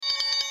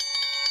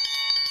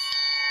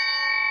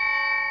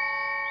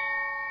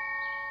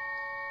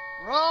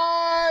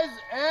rise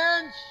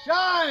and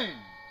shine.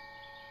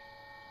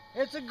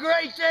 It's a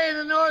great day in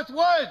the North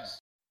Woods.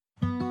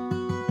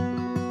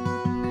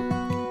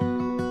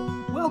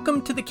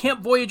 Welcome to the Camp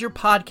Voyager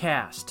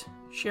podcast,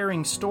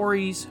 sharing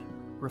stories,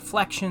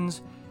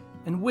 reflections,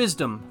 and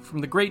wisdom from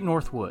the Great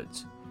North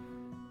Woods.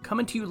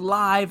 Coming to you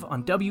live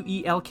on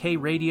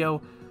WELK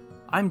Radio,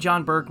 I'm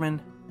John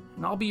Bergman,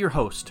 and I'll be your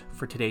host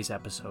for today's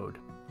episode.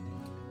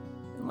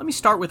 And let me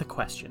start with a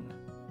question.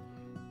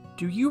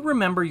 Do you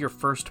remember your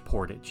first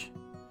portage?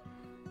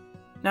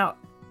 Now,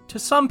 to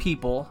some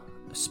people,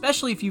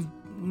 especially if you've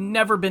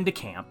never been to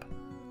camp,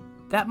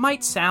 that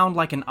might sound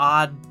like an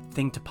odd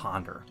thing to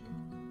ponder.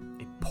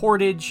 A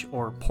portage,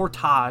 or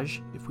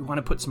portage, if we want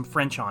to put some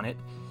French on it,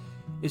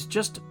 is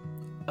just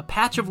a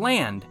patch of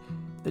land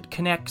that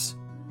connects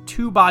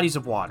two bodies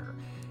of water.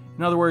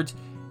 In other words,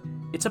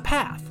 it's a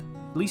path,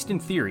 at least in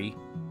theory,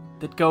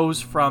 that goes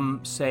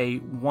from, say,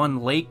 one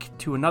lake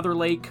to another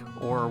lake,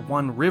 or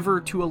one river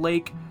to a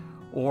lake,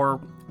 or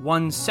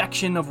one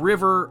section of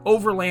river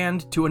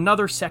overland to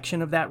another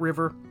section of that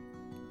river.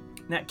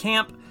 And at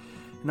camp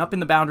and up in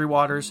the boundary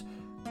waters,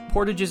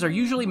 portages are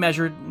usually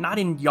measured not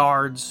in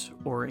yards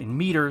or in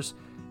meters,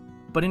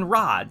 but in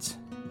rods,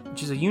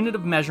 which is a unit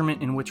of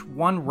measurement in which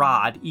one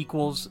rod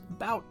equals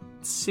about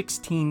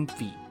 16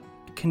 feet,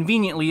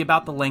 conveniently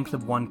about the length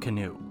of one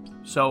canoe.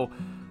 So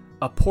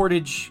a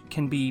portage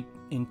can be,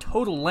 in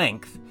total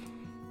length,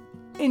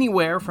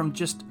 anywhere from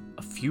just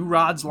a few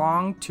rods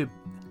long to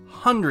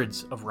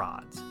hundreds of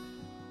rods.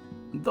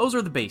 Those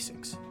are the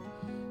basics.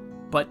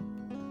 But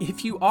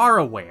if you are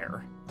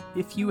aware,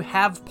 if you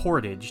have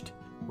portaged,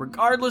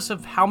 regardless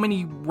of how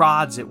many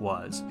rods it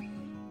was,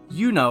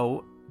 you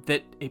know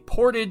that a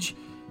portage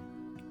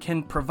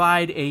can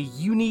provide a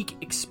unique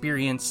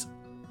experience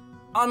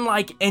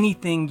unlike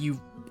anything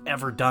you've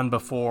ever done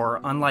before,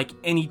 unlike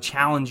any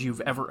challenge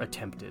you've ever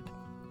attempted.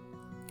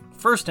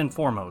 First and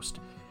foremost,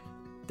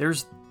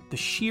 there's the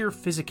sheer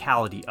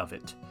physicality of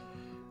it.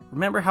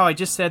 Remember how I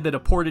just said that a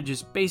portage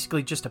is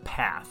basically just a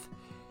path?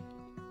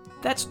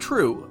 That's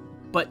true,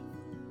 but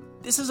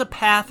this is a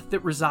path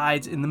that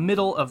resides in the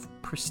middle of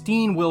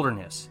pristine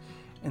wilderness,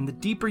 and the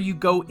deeper you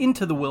go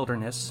into the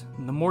wilderness,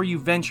 and the more you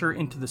venture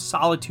into the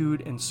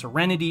solitude and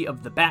serenity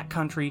of the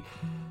backcountry,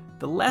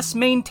 the less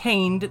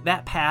maintained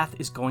that path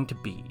is going to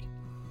be.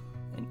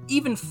 And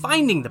even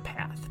finding the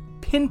path,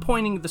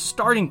 pinpointing the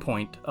starting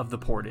point of the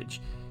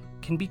portage,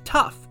 can be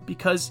tough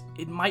because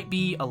it might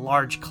be a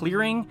large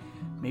clearing.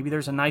 Maybe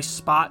there's a nice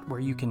spot where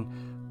you can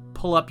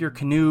pull up your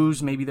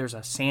canoes. Maybe there's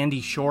a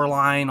sandy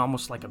shoreline,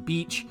 almost like a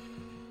beach.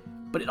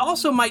 But it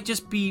also might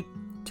just be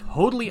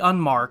totally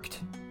unmarked,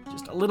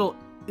 just a little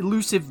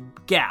elusive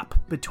gap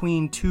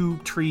between two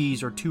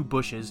trees or two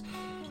bushes.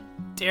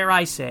 Dare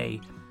I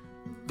say,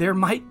 there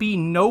might be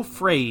no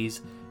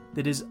phrase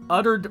that is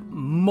uttered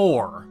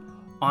more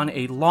on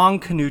a long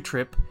canoe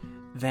trip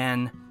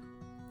than,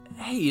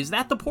 "Hey, is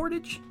that the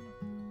portage?"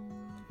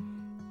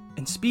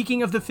 And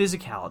speaking of the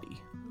physicality,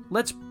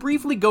 let's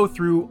briefly go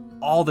through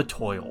all the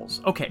toils.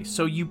 Okay,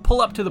 so you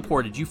pull up to the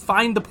portage, you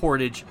find the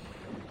portage,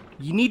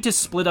 you need to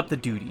split up the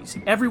duties.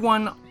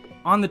 Everyone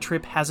on the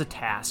trip has a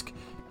task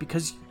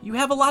because you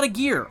have a lot of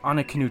gear on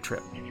a canoe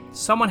trip.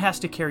 Someone has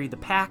to carry the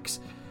packs,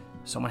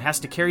 someone has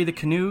to carry the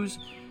canoes,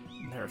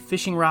 there are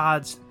fishing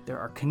rods, there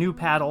are canoe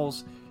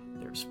paddles,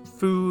 there's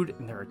food,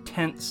 and there are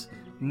tents,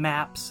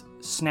 maps,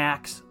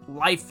 snacks,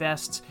 life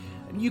vests,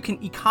 and you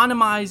can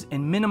economize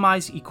and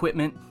minimize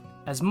equipment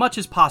as much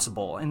as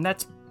possible, and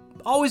that's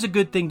always a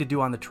good thing to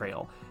do on the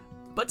trail.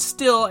 But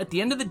still, at the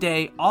end of the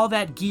day, all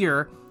that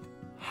gear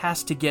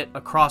has to get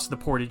across the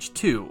portage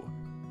too,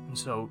 and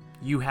so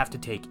you have to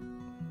take it.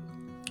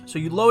 So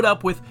you load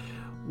up with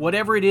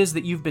whatever it is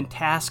that you've been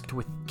tasked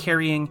with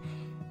carrying,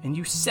 and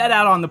you set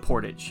out on the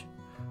portage.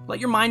 Let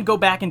your mind go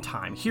back in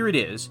time. Here it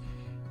is.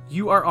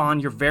 You are on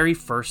your very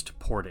first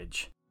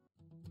portage.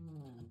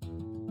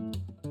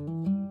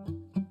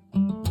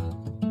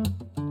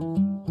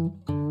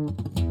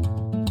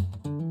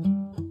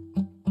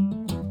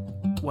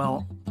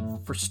 Well,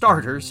 for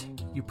starters,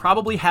 you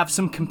probably have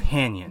some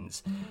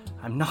companions.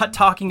 I'm not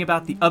talking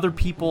about the other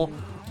people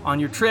on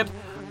your trip.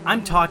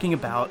 I'm talking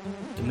about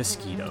the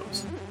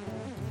mosquitoes.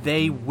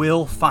 They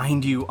will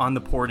find you on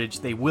the portage.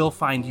 They will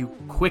find you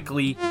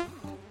quickly.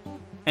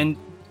 And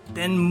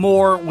then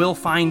more will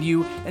find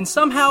you. And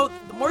somehow,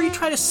 the more you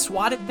try to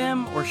swat at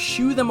them or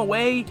shoo them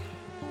away,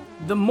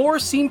 the more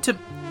seem to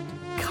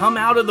come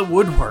out of the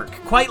woodwork.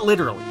 Quite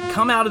literally,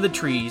 come out of the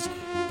trees.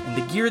 And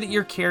the gear that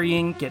you're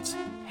carrying gets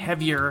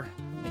heavier.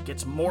 It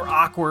gets more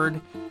awkward.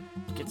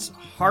 It gets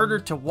harder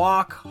to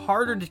walk,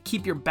 harder to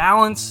keep your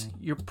balance.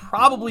 You're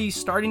probably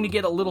starting to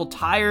get a little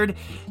tired.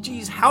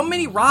 Geez, how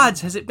many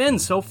rods has it been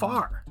so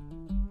far?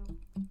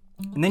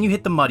 And then you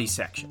hit the muddy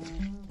section.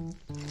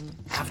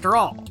 After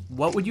all,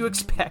 what would you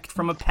expect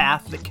from a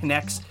path that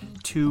connects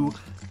two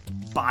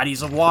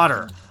bodies of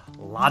water?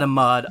 A lot of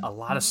mud, a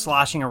lot of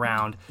sloshing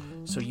around.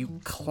 So you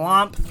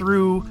clomp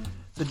through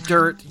the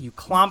dirt, you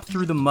clomp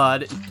through the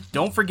mud.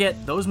 Don't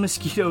forget, those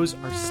mosquitoes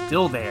are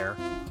still there.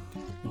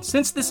 And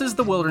since this is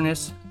the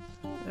wilderness,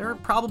 There are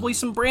probably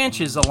some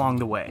branches along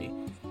the way.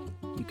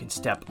 You can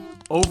step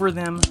over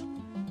them,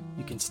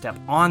 you can step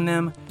on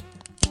them,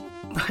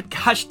 but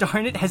gosh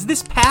darn it, has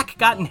this pack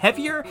gotten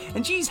heavier?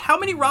 And geez, how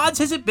many rods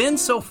has it been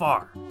so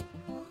far?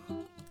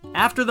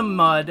 After the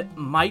mud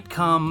might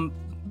come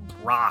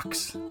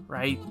rocks,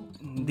 right?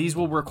 These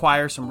will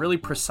require some really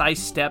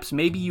precise steps.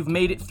 Maybe you've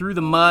made it through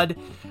the mud,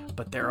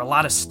 but there are a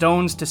lot of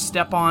stones to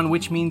step on,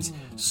 which means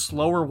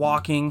slower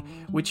walking,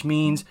 which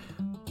means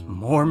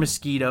more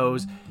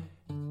mosquitoes.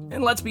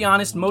 And let's be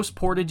honest, most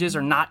portages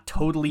are not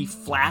totally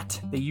flat.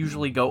 They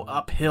usually go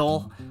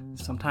uphill.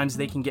 Sometimes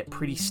they can get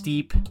pretty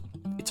steep.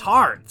 It's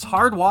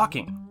hard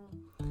walking.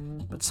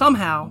 But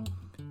somehow,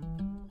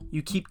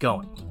 you keep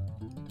going.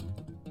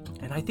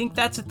 And I think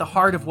that's at the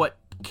heart of what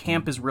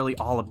camp is really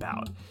all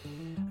about.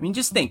 I mean,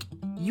 just think,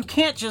 you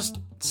can't just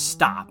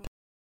stop.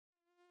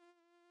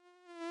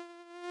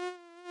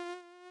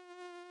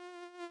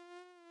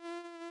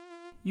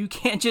 You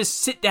can't just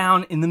sit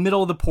down in the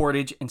middle of the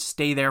portage and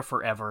stay there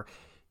forever.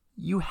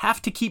 You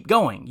have to keep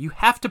going. You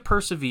have to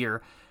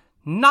persevere,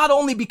 not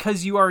only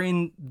because you are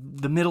in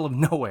the middle of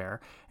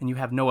nowhere and you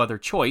have no other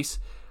choice,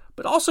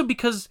 but also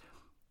because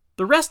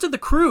the rest of the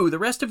crew, the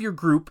rest of your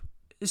group,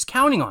 is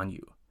counting on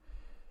you.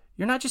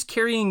 You're not just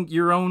carrying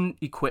your own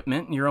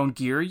equipment and your own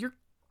gear, you're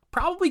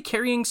probably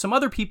carrying some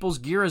other people's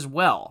gear as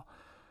well.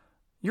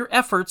 Your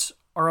efforts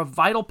are a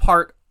vital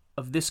part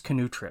of this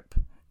canoe trip.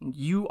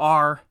 You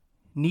are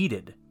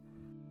needed.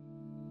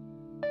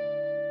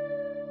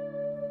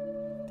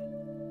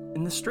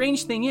 And the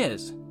strange thing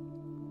is,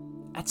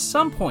 at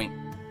some point,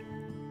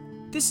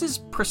 this is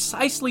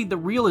precisely the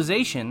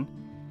realization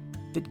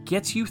that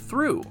gets you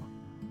through.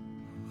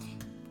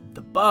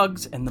 The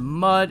bugs and the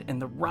mud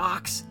and the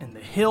rocks and the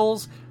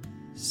hills,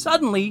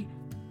 suddenly,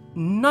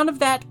 none of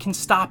that can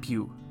stop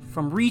you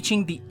from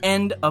reaching the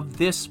end of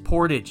this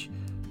portage.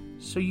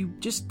 So you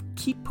just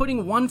keep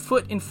putting one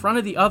foot in front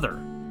of the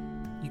other.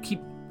 You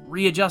keep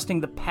readjusting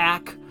the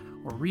pack,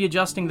 or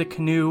readjusting the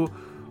canoe,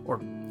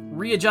 or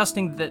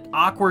readjusting that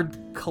awkward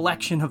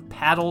collection of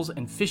paddles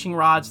and fishing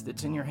rods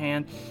that's in your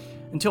hand,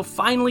 until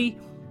finally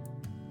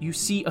you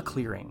see a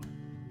clearing.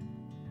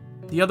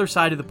 The other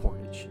side of the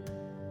portage.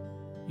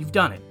 You've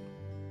done it.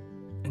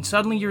 And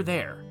suddenly you're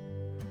there.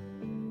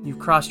 You've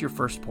crossed your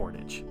first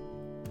portage.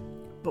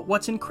 But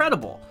what's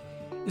incredible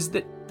is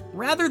that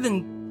rather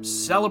than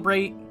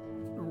celebrate,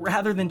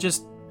 rather than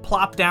just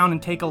plop down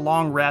and take a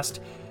long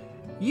rest,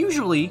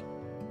 usually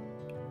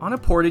on a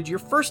portage, your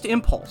first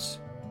impulse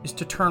is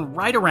to turn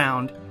right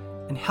around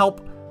and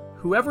help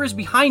whoever is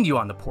behind you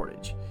on the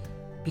portage,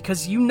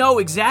 because you know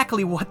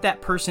exactly what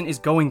that person is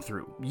going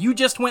through. You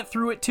just went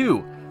through it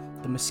too.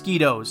 The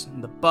mosquitoes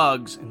and the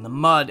bugs and the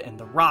mud and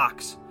the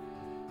rocks.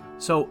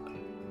 So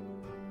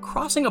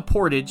crossing a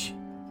portage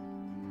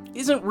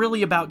isn't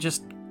really about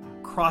just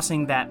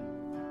crossing that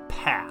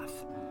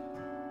path.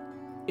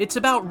 It's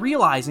about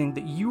realizing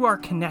that you are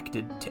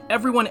connected to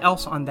everyone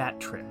else on that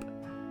trip.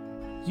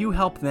 You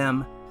help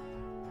them,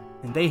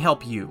 and they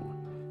help you.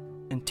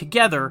 And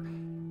together,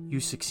 you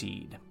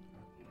succeed.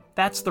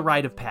 That's the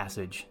rite of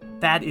passage.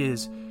 That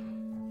is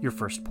your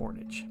first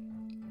portage.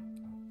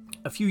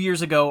 A few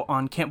years ago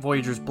on Camp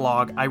Voyager's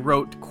blog, I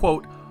wrote,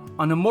 quote,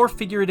 "On a more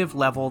figurative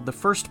level, the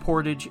first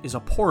portage is a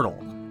portal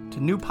to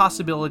new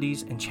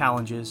possibilities and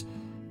challenges,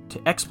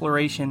 to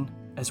exploration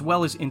as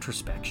well as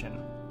introspection."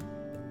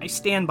 I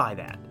stand by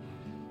that.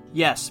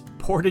 Yes,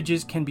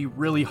 portages can be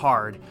really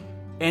hard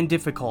and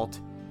difficult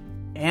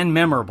and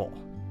memorable,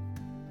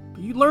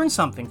 but you learn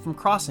something from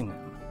crossing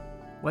them,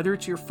 whether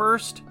it's your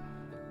first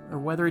or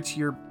whether it's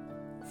your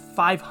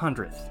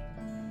 500th.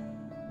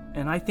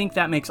 And I think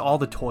that makes all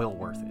the toil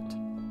worth it.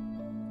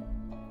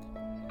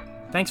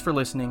 Thanks for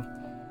listening.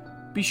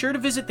 Be sure to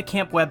visit the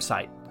camp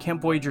website,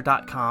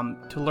 campvoyager.com,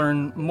 to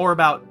learn more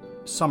about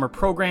summer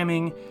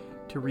programming,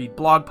 to read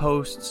blog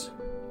posts,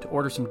 to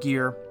order some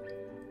gear,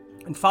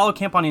 and follow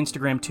camp on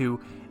Instagram too,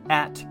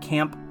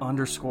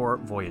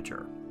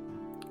 @camp_Voyager.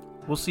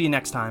 We'll see you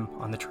next time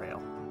on the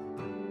trail.